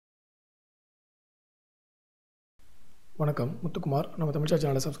வணக்கம் முத்துக்குமார். நம்ம தமிழ்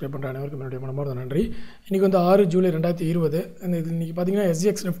சேனலை சப்ஸ்கிரைப் பண்ணுற அனைவருக்கும் என்னுடைய மனமார்ந்த நன்றி. இன்றைக்கி வந்து 6 ஜூலை 2020. இன்றைக்கி பார்த்தீங்கன்னா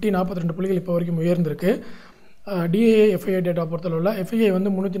SGX Nifty 42 புள்ளிகள் இப்போ வரைக்கும் உயர்ந்திருக்கு. DAA FII டேட்டா பொறுத்தளவில் FII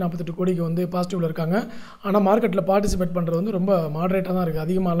வந்து 348 கோடிக்கு வந்து பாசிட்டிவில் இருக்காங்க. ஆனால் மார்க்கெட்டில் பார்ட்டிசிபேட் பண்ணுறது வந்து ரொம்ப மாடரேட்டாக தான் இருக்குது,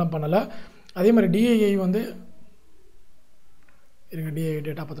 அதிகமாகலாம் பண்ணலை. அதே மாதிரி DAI வந்து DAI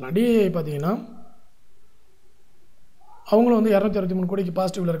டேட்டா பார்த்தலாம். DAI பார்த்தீங்கன்னா அவங்களும் வந்து 263 கோடிக்கு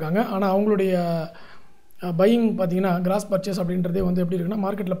பாசிட்டிவில் இருக்காங்க. ஆனால் அவங்களுடைய பையிங் பார்த்தீங்கன்னா கிராஸ் பர்ச்சேஸ் அப்படின்றதே வந்து எப்படி இருக்குன்னா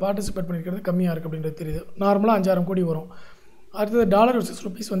மார்க்கெட்டில் பார்ட்டிசிபேட் பண்ணிக்கிறது கம்மியாக இருக்குது அப்படின்றது தெரியுது. நார்மலாக 5000 கோடி வரும். அடுத்தது டாலர் வர்சஸ்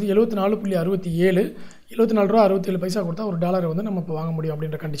ருபீஸ் வந்து 74.67 ₹74.67 கொடுத்தா ஒரு டாலரை வந்து நம்ம இப்போ வாங்க முடியும்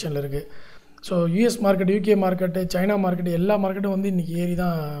அப்படின்ற கண்டிஷனில் இருக்குது. So US market, UK market, China market எல்லா மார்க்கெட்டும் வந்து இன்றைக்கி ஏறி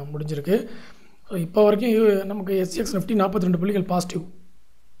தான் முடிஞ்சிருக்கு. ஸோ இப்போ வரைக்கும் நமக்கு SGX Nifty 42 புள்ளிகள் பாசிட்டிவ்.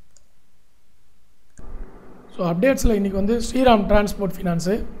 ஸோ அப்டேட்ஸில் இன்றைக்கி வந்து ஸ்ரீராம் டிரான்ஸ்போர்ட்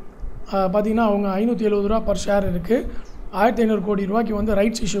ஃபினான்ஸு பார்த்திங்கன்னா அவங்க ₹570 பர் ஷேர் இருக்குது. 1500 கோடி ரூபாய்க்கு வந்து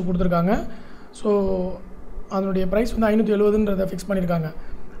ரைட்ஸ் இஷ்யூ கொடுத்துருக்காங்க. ஸோ அதனுடைய ப்ரைஸ் வந்து 570ன்றதை ஃபிக்ஸ் பண்ணியிருக்காங்க.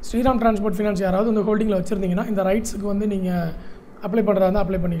 ஸ்ரீராம் டிரான்ஸ்போர்ட் ஃபினான்ஸ் யாராவது வந்து ஹோல்டிங்கில் வச்சுருந்தீங்கன்னா இந்த ரைட்ஸுக்கு வந்து நீங்கள் அப்ளை பண்ணுறதா இருந்தால்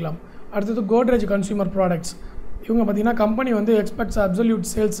அப்ளை பண்ணிக்கலாம். அடுத்தது கோட்ரேஜ் கன்சியூமர் ப்ராடக்ட்ஸ், இவங்க பார்த்திங்கன்னா கம்பெனி வந்து expects absolute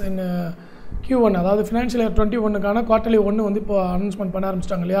sales in Q1, அதாவது ஃபினான்ஷியல் இயர் 21க்கான குவார்ட்டர்லி 1 வந்து இப்போ அனௌன்ஸ்மெண்ட் பண்ண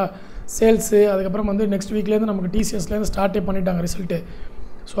ஆரம்பிச்சிட்டாங்க இல்லையா சேல்ஸு. அதுக்கப்புறம் வந்து நெக்ஸ்ட் வீக்லேருந்து நமக்கு TCSலேருந்து ஸ்டார்ட்டே பண்ணிட்டாங்க ரிசல்ட்டு.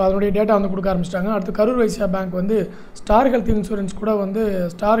 ஸோ அதனுடைய டேட்டா வந்து கொடுக்க ஆரம்பிச்சிட்டாங்க. அடுத்து கரூர் வைஸ்யா பேங்க் வந்து ஸ்டார் ஹெல்த் இன்சூரன்ஸ் கூட வந்து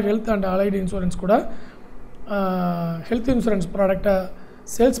star health and allied insurance கூட ஹெல்த் இன்சூரன்ஸ் ப்ராடக்டை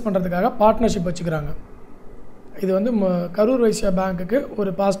சேல்ஸ் பண்ணுறதுக்காக பார்ட்னர்ஷிப் வச்சுக்கிறாங்க. இது வந்து கரூர் வைஸ்யா பேங்க்குக்கு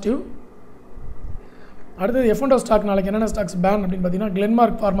ஒரு பாசிட்டிவ். அடுத்தது F&O ஸ்டாக் நாளைக்கு என்னென்ன ஸ்டாக்ஸ் பேன் அப்படின்னு பார்த்தீங்கன்னா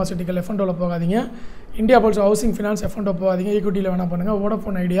கிளென்மார்க் ஃபார்மாசிட்டிக்கல் F&Oவில் போகாதீங்க. India poles housing finance F&O போகாதீங்க. ஈக்விட்டியில் வேணால் பண்ணுங்கள்.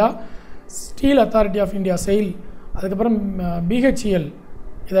 Vodafone idea, steel authority of India sail, அதுக்கப்புறம் BHEL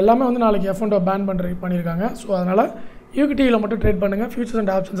இதெல்லாமே வந்து நாளைக்கு F&O பேன் பண்ணியிருக்காங்க. ஸோ அதனால் ஈக்விட்டியில் மட்டும் ட்ரேட் பண்ணுங்கள். ஃபியூச்சர்ஸ்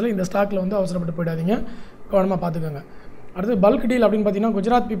அண்ட் ஆப்ஷன்ஸில் இந்த ஸ்டாக்கில் வந்து அவசரப்பட்டு போயிடாதீங்க, கவனமாக பார்த்துக்கோங்க. அடுத்து பல்க் டீல் அப்படின்னு பார்த்தீங்கன்னா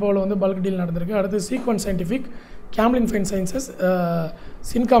குஜராத் பீப்போவில் வந்து பல்க் டீல் நடந்திருக்கு. அடுத்து sequence scientific, Camlin fine sciences,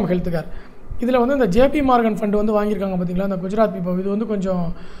 சின்காம் health care, இதில் வந்து இந்த JP மார்கன் ஃபண்டு வந்து வாங்கியிருக்காங்க பார்த்தீங்களா இந்த குஜராத் பீப்போ. இது வந்து கொஞ்சம்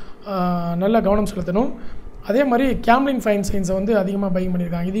நல்ல கவனம் செலுத்தணும். அதே மாதிரி கேம்லின் ஃபைன் சயின்ஸை வந்து அதிகமாக பையிங்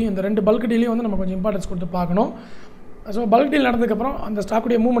பண்ணியிருக்காங்க. இதையும் இந்த 2 பல்க் டீலையும் வந்து நம்ம கொஞ்சம் இம்பார்ட்டன்ஸ் கொடுத்து பார்க்கணும். ஸோ பல்க் டீல் நடந்ததுக்கப்புறம் அந்த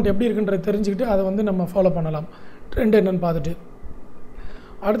ஸ்டாக்குடைய மூவ்மெண்ட் எப்படி இருக்குன்றது தெரிஞ்சுக்கிட்டு அதை வந்து நம்ம ஃபாலோ பண்ணலாம், ட்ரெண்ட் என்னன்னு பார்த்துட்டு.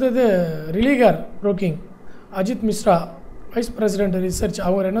 அடுத்தது Religare broking Ajith Mishra, vice president research,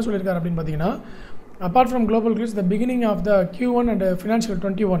 அவர் என்ன சொல்லியிருக்காரு அப்படின்னு பார்த்தீங்கன்னா apart from global Girish the beginning of the Q1 and financial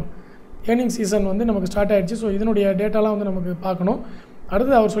 21 earning season வந்து நமக்கு ஸ்டார்ட் ஆகிடுச்சு. ஸோ இதனுடைய டேட்டாலாம் வந்து நமக்கு பார்க்கணும்.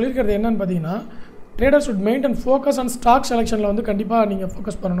 அடுத்தது அவர் சொல்லியிருக்கிறது என்னன்னு பார்த்தீங்கன்னா traders would maintain focus on stock செலெக்ஷனில் வந்து கண்டிப்பாக நீங்கள்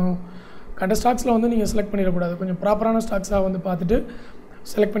ஃபோக்கஸ் பண்ணணும். கண்ட ஸ்டாக்ஸில் வந்து நீங்கள் செலக்ட் பண்ணிடக்கூடாது, கொஞ்சம் ப்ராப்பரான ஸ்டாக்ஸாக வந்து பார்த்துட்டு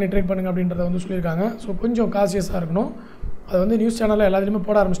செலக்ட் பண்ணி ட்ரேட் பண்ணுங்கள் அப்படின்றத வந்து சொல்லியிருக்காங்க. ஸோ கொஞ்சம் காசியஸாக இருக்கணும். அதை வந்து நியூஸ் சேனலில் எல்லாத்துலேயுமே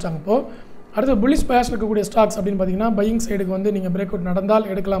போட ஆரம்பிச்சிட்டாங்க. இப்போது அடுத்து புல்லிஷ் பயாஸில் இருக்கக்கூடிய ஸ்டாக்ஸ் அப்படின்னு பார்த்தீங்கன்னா பையிங் சைடுக்கு வந்து நீங்கள் பிரேக் அவுட் நடந்தால்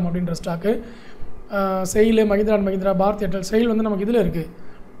எடுக்கலாம் அப்படின்ற stock sail, Mahindra and Mahindra, Bharat Airtel. Sail வந்து நமக்கு இதில் இருக்குது,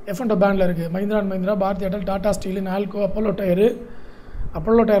 F&O பேண்டில் இருக்குது. Mahindra and Mahindra, Bharat Airtel, Tata steel, NALCO,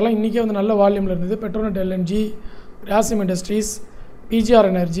 Apollo டயர்லாம் இன்றைக்கே வந்து நல்ல வால்யூமில் இருந்தது. Petronet LNG, Grasim industries, PGR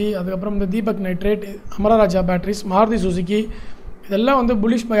energy, அதுக்கப்புறம் இந்த Deepak nitrate, அமராராஜா batteries, Maruti Suzuki, இதெல்லாம் வந்து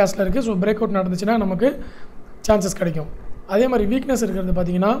புல்லிஷ் பயாஸில் இருக்குது. ஸோ பிரேக் அவுட் நடந்துச்சுன்னா நமக்கு சான்சஸ் கிடைக்கும். அதே மாதிரி வீக்னஸ் இருக்கிறது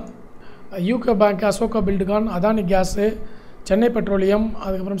பார்த்திங்கன்னா UCO bank, Ashoka பில்டுகான், Adani case, Chennai petroleum,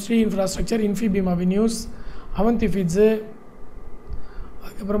 அதுக்கப்புறம் Sri infrastructure, Infibeam avenues, Avanti feet,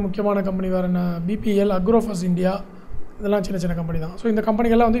 அதுக்கப்புறம் முக்கியமான கம்பெனி வேறு என்ன BPL, அக்ரோஃபஸ் இந்தியா, இதெல்லாம் சின்ன சின்ன கம்பெனி தான். ஸோ இந்த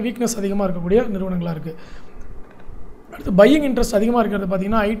கம்பெனிகள்லாம் வந்து வீக்னஸ் அதிகமாக இருக்கக்கூடிய நிறுவனங்களாக இருக்குது. அடுத்து பையிங் இன்ட்ரெஸ்ட் அதிகமாக இருக்கிறது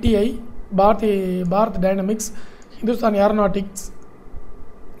பார்த்திங்கன்னா ITI, Bharat dynamics, Hindustan aeronautics,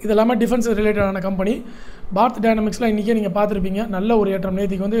 இதெல்லாமே டிஃபென்ஸ் ரிலேட்டடான கம்பெனி. பாரத் டைனமிக்ஸ்லாம் இன்றைக்கே நீங்கள் பார்த்துருப்பீங்க, நல்ல ஒரு ஏற்றம்.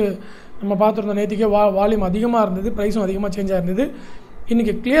 நேற்றுக்கு வந்து நம்ம பார்த்துருந்தோம், நேற்றுக்கே வால்யூம் அதிகமாக இருந்தது, ப்ரைஸும் அதிகமாக சேஞ்சாக இருந்தது.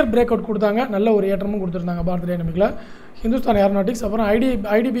 இன்றைக்கி கிளியர் பிரேக் அவுட் கொடுத்தாங்க, நல்ல ஒரு ஏற்றமும் கொடுத்துருந்தாங்க பாரத் டைனமிக்கில். ஹிந்துஸ்தான் ஏரோநாட்டிக்ஸ், அப்புறம்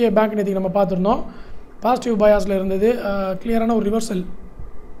IDBI பேங்க் நேற்றுக்கு நம்ம பார்த்துருந்தோம், பாசிட்டிவ் பயாஸில் இருந்தது, கிளியரான ஒரு ரிவர்சல்.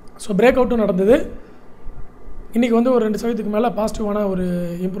 ஸோ பிரேக் அவுட்டும் நடந்தது. இன்றைக்கி வந்து ஒரு 2% மேலே பாசிட்டிவான ஒரு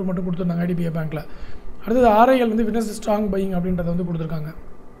இம்ப்ரூவ்மெண்ட்டும் கொடுத்துருந்தாங்க IDBI பேங்க்கில். அடுத்தது RIL வந்து விட்னஸ் ஸ்ட்ராங் பையிங் அப்படின்றத வந்து கொடுத்துருக்காங்க.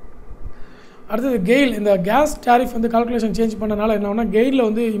 அடுத்தது கெயில், இந்த கேஸ் டேரிஃப் வந்து கால்குலேஷன் சேஞ்ச் பண்ணனால என்ன கெயிலில்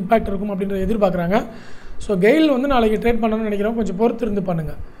வந்து இம்பாக்ட் இருக்கும் அப்படின்றத எதிர்பார்க்குறாங்க. ஸோ கெயில் வந்து நாளைக்கு ட்ரேட் பண்ணணும்னு நினைக்கிறோம், கொஞ்சம் பொறுத்து இருந்து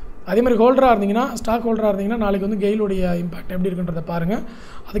பண்ணுங்கள். அதே மாதிரி ஹோல்டராக இருந்தீங்கன்னா, ஸ்டாக் ஹோல்டராக இருந்தீங்கன்னா நாளைக்கு வந்து கெயிலுடைய இம்பாக்ட் எப்படி இருக்குன்றதை பாருங்கள்.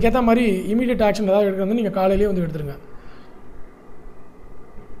 அதுக்கேற்ற மாதிரி இமீடியட் ஆக்ஷன் ஏதாவது எடுக்கிறது நீங்கள் காலையிலேயே வந்து எடுத்துருங்க.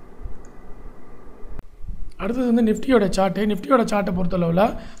 அடுத்தது வந்து நிஃப்டியோட சார்ட்டை பொறுத்தளவில்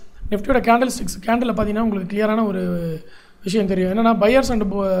நிஃப்டியோட கேண்டில் பார்த்தீங்கன்னா உங்களுக்கு கிளியரான ஒரு விஷயம் தெரியும். என்னென்னா பையர்ஸ் அண்ட்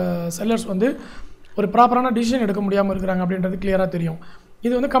செல்லர்ஸ் வந்து ஒரு ப்ராப்பரான டிசிஷன் எடுக்க முடியாமல் இருக்கிறாங்க அப்படின்றது கிளியராக தெரியும்.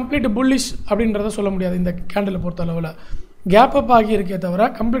 இது வந்து கம்ப்ளீட் புல்லிஷ் அப்படின்றத சொல்ல முடியாது. இந்த கேண்டிலை பொறுத்த அளவில் கேப் அப் ஆகி இருக்கே தவிர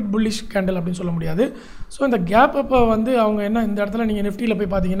கம்ப்ளீட் புல்லிஷ் கேண்டில் அப்படின்னு சொல்ல முடியாது. ஸோ இந்த கேப் அப்பை வந்து அவங்க என்ன இந்த இடத்துல நீங்கள் நிஃப்டியில்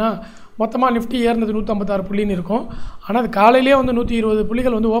போய் பார்த்தீங்கன்னா மொத்தமாக நிஃப்டி ஏறினது 156 புள்ளின்னு இருக்கும். ஆனால் அது காலையிலே வந்து 120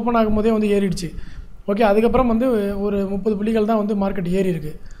 புள்ளிகள் வந்து ஓப்பன் ஆகும்போதே வந்து ஏறிடுச்சு. ஓகே, அதுக்கப்புறம் வந்து ஒரு 30 புள்ளிகள் தான் வந்து மார்க்கெட் ஏறி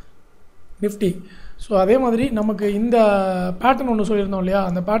இருக்குது நிஃப்டி. ஸோ அதே மாதிரி நமக்கு இந்த பேட்டர்ன் ஒன்று சொல்லியிருந்தோம் இல்லையா,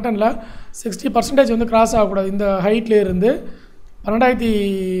 அந்த பேட்டர்னில் 60% வந்து கிராஸ் ஆகக்கூடாது. இந்த ஹைட்லேருந்து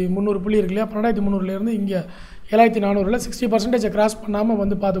 12,300 புள்ளி இருக்கு இல்லையா, 12,300லேருந்து இங்கே 7,400ல் 60% கிராஸ் பண்ணாமல்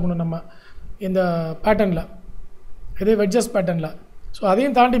வந்து பார்த்துக்கணும் நம்ம இந்த பேட்டர்னில், இதே வெட்ஜஸ் பேட்டர்னில். ஸோ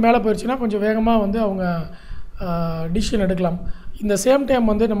அதையும் தாண்டி மேலே போயிடுச்சுன்னா கொஞ்சம் வேகமாக வந்து அவங்க டிசிஷன் எடுக்கலாம். இந்த சேம் டைம்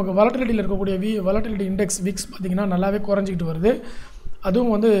வந்து நமக்கு வாலட்டிலிட்டியில் இருக்கக்கூடிய வாலட்டிலிட்டி இண்டெக்ஸ் விக்ஸ் பார்த்திங்கன்னா நல்லாவே குறைஞ்சிக்கிட்டு வருது.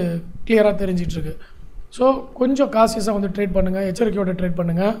 அதுவும் வந்து கிளியராக தெரிஞ்சிகிட்ருக்கு. ஸோ கொஞ்சம் காசியஸாக வந்து ட்ரேட் பண்ணுங்கள், எச்சரிக்கையோட ட்ரேட்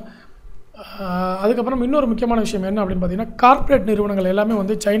பண்ணுங்கள். அதுக்கப்புறம் இன்னொரு முக்கியமான விஷயம் என்ன அப்படின்னு பார்த்தீங்கன்னா, கார்ப்பரேட் நிறுவனங்கள் எல்லாமே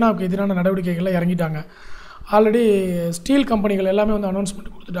வந்து சைனாவுக்கு எதிரான நடவடிக்கைகளில் இறங்கிட்டாங்க. ஆல்ரெடி ஸ்டீல் கம்பெனிகள் எல்லாமே வந்து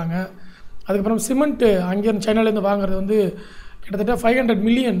அனௌன்ஸ்மெண்ட் கொடுத்துட்டாங்க. அதுக்கப்புறம் சிமெண்ட்டு அங்கேருந்து சைனாலேருந்து வாங்குறது வந்து கிட்டத்தட்ட 500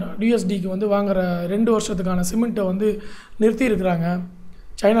 மில்லியன் USDக்கு வந்து வாங்குகிற 2 வருஷத்துக்கான சிமெண்ட்டை வந்து நிறுத்தியிருக்கிறாங்க.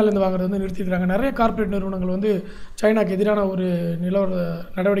 சைனாலேருந்து வாங்குறது வந்து நிறுத்தியிருக்கிறாங்க. நிறைய கார்ப்பரேட் நிறுவனங்கள் வந்து சைனாக்கு எதிரான ஒரு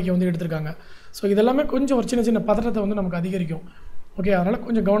நடவடிக்கை வந்து எடுத்திருக்காங்க. ஸோ இதெல்லாமே கொஞ்சம் ஒரு சின்ன சின்ன பதட்டத்தை வந்து நமக்கு அதிகரிக்கும். ஓகே, அதனால்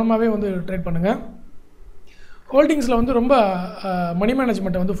கொஞ்சம் கவனமாகவே வந்து ட்ரேட் பண்ணுங்கள். ஹோல்டிங்ஸில் வந்து ரொம்ப மணி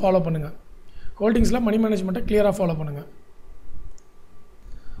மேனேஜ்மெண்ட்டை வந்து ஃபாலோ பண்ணுங்கள். ஹோல்டிங்ஸில் மணி மேனேஜ்மெண்ட்டை கிளியராக ஃபாலோ பண்ணுங்கள்.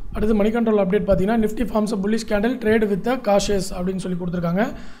 அடுத்து மணி கண்ட்ரோல் அப்டேட் பார்த்தீங்கன்னா, Nifty forms bullish candle trade with cautious அப்படின்னு சொல்லி கொடுத்துருக்காங்க.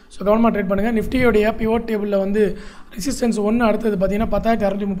 ஸோ கவனமாக ட்ரேட் பண்ணுங்கள். நிஃப்டியோடைய பிவோட் டேபிளில் வந்து ரெசிஸ்டன்ஸ் 1 அடுத்தது பார்த்தீங்கன்னா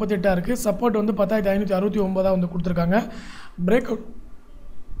 10,638 இருக்குது. சப்போர்ட் வந்து 10,569 வந்து கொடுத்துருக்காங்க. பிரேக்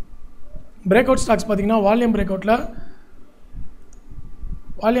அவுட் ஸ்டாக்ஸ் பார்த்தீங்கன்னா வால்யூம் பிரேக்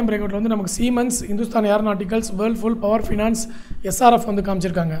அவுட்டில் வந்து நமக்கு siemens, Hindustan aeronauticals, Whirlpool, power finance, SRF வந்து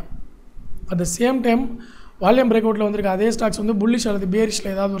காமிச்சிருக்காங்க. At the same time volume break அவுட்டில் வந்திருக்க அதே ஸ்டாக்ஸ் வந்து புல்லிஷ் அல்லது பேரிஷில்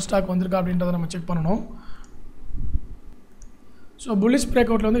ஏதாவது ஒரு ஸ்டாக் வந்திருக்கா அப்படின்றத நம்ம செக் பண்ணணும். ஸோ புல்லிஷ் பிரேக்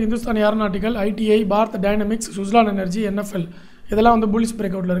அவுட்டில் வந்து Hindustan aeronautical, ITI, Bharat dynamics, Suzlon energy, NFL இதெல்லாம் வந்து புல்லிஷ்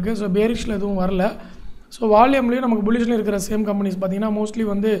பிரேக் அவுட்டில் இருக்குது. ஸோ பேரிஷில் எதுவும் வரல. ஸோ வால்யூம்லேயும் நமக்கு புல்லிஷில் இருக்கிற சேம் கம்பெனிஸ் பார்த்தீங்கன்னா மோஸ்ட்லி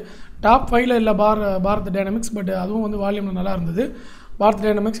வந்து டாப் 5ல் இல்லை பாரத் டைனமிக்ஸ், பட் அதுவும் வந்து வால்யூமில் நல்லா இருந்தது. பாரத்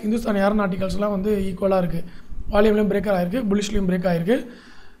டைனமிக்ஸ், இந்துஸ்தான் ஏரோநாட்டிக்கல்ஸ்லாம் வந்து ஈக்குவலாக இருக்குது. வால்யூம்லேயும் பிரேக் ஆகிருக்கு, புல்லிஷ்லேயும் பிரேக் ஆகிருக்கு.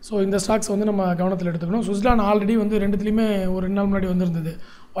 ஸோ இந்த ஸ்டாக்ஸ் வந்து நம்ம கவனத்தில் எடுத்துக்கணும். சுஸ்லான் ஆல்ரெடி வந்து ரெண்டுத்துலேயுமே ஒரு 2 நாள் முன்னாடி வந்திருந்தது.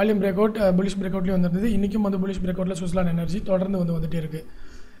 Volume break out, bullish break அவுட்லேயும் வந்திருந்தது. இன்றைக்கும் வந்து புல்லிஷ் பிரேக் அவுட்டில் சுஸ்லான் எனர்ஜி தொடர்ந்து வந்துகிட்டே இருக்குது.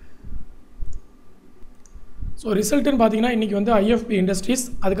 ஸோ ரிசல்ட்டுன்னு பார்த்தீங்கன்னா இன்றைக்கி வந்து IFB இண்டஸ்ட்ரீஸ்,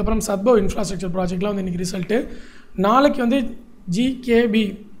 அதுக்கப்புறம் சத்பவ் இன்ஃப்ராஸ்ட்ரக்சர் ப்ராஜெக்ட்லாம் வந்து இன்றைக்கி ரிசல்ட்டு. நாளைக்கு வந்து GKB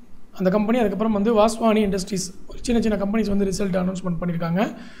அந்த கம்பெனி, அதுக்கப்புறம் வந்து வாஸ்வானி இண்டஸ்ட்ரீஸ், ஒரு சின்ன கம்பெனிஸ் வந்து ரிசல்ட் அனௌன்ஸ்மெண்ட் பண்ணியிருக்காங்க.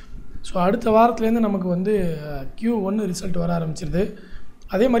 ஸோ அடுத்த வாரத்துலேருந்து நமக்கு வந்து Q1 ரிசல்ட் வர ஆரம்பிச்சிருது.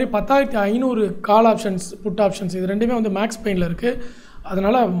 அதே மாதிரி 10,500 கால் ஆப்ஷன்ஸ், புட் ஆப்ஷன்ஸ் இது ரெண்டுமே வந்து மேக்ஸ் பெயினில் இருக்குது.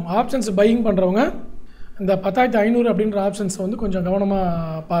 அதனால் ஆப்ஷன்ஸ் பையிங் பண்ணுறவங்க இந்த 10,500 அப்படின்ற ஆப்ஷன்ஸை வந்து கொஞ்சம்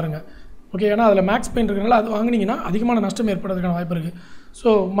கவனமாக பாருங்கள். ஓகே, ஏன்னா அதில் மேக்ஸ் பெயின் இருக்கிறனால அது வாங்கினீங்கன்னா அதிகமான நஷ்டம் ஏற்படுறதுக்கான வாய்ப்பு இருக்குது. ஸோ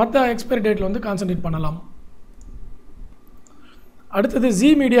மற்ற எக்ஸ்பைரி டேட்டில் வந்து கான்சன்ட்ரேட் பண்ணலாம். அடுத்தது ஜி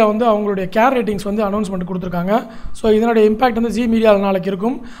மீடியா வந்து அவங்களுடைய கேர் ரேட்டிங்ஸ் வந்து அனௌன்ஸ்மெண்ட் கொடுத்துருக்காங்க. ஸோ இதனுடைய இம்பாக்ட் வந்து ஜி மீடியாவில் நாளைக்கு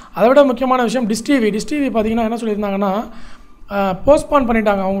இருக்கும். அதை விட முக்கியமான விஷயம் டிஷ் டிவி பார்த்தீங்கன்னா என்ன சொல்லியிருந்தாங்கன்னா, போஸ்ட்பான்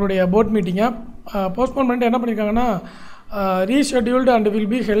பண்ணிட்டாங்க அவங்களுடைய போர்ட் மீட்டிங்கை. போஸ்ட்பான் பண்ணிட்டு என்ன பண்ணியிருக்காங்கன்னா, ரீஷெட்யூல்டு and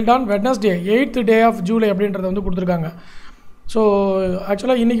will be held on Wednesday 8th day of July அப்படின்றத வந்து கொடுத்துருக்காங்க. ஸோ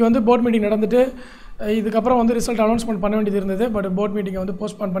ஆக்சுவலாக இன்றைக்கி வந்து போர்ட் மீட்டிங் நடந்துட்டு இதுக்கப்புறம் வந்து ரிசல்ட் அனௌன்ஸ்மெண்ட் பண்ண வேண்டியது இருந்தது. பட் போர்ட் மீட்டிங்கை வந்து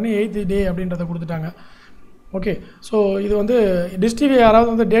போஸ்ட்பான் பண்ணி 8th day அப்படின்றத கொடுத்துட்டாங்க. ஓகே, ஸோ இது வந்து டிஷ் டிவி யாராவது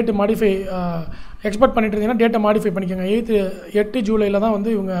வந்து டேட்டு மாடிஃபை எக்ஸ்பெக்ட் பண்ணிட்டு இருந்தீங்கன்னா டேட்டை மாடிஃபை பண்ணிக்கோங்க. 8 ஜூலையில் தான் வந்து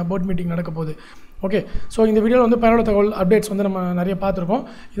இவங்க போர்ட் மீட்டிங் நடக்க போகுது. ஓகே, ஸோ இந்த வீடியோவில் வந்து பயனுள்ள தகவல் அப்டேட்ஸ் வந்து நம்ம நிறைய பார்த்துருக்கோம்.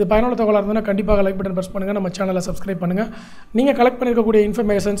 இது பயனுள்ள தகவலாக இருந்ததுன்னா கண்டிப்பாக லைக் பட்டன் ப்ரெஸ் பண்ணுங்கள், நம்ம சேனலை சப்ஸ்கிரைப் பண்ணுங்கள். நீங்கள் கலெக்ட் பண்ணியிருக்கக்கூடிய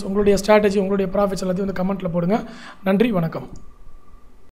இன்ஃபர்மேஷன்ஸ், உங்களுடைய ஸ்ட்ராட்டஜி, உங்களுடைய ப்ராஃபிட்ஸ் எல்லாத்தையும் வந்து கமெண்ட்டில் போடுங்க. நன்றி, வணக்கம்.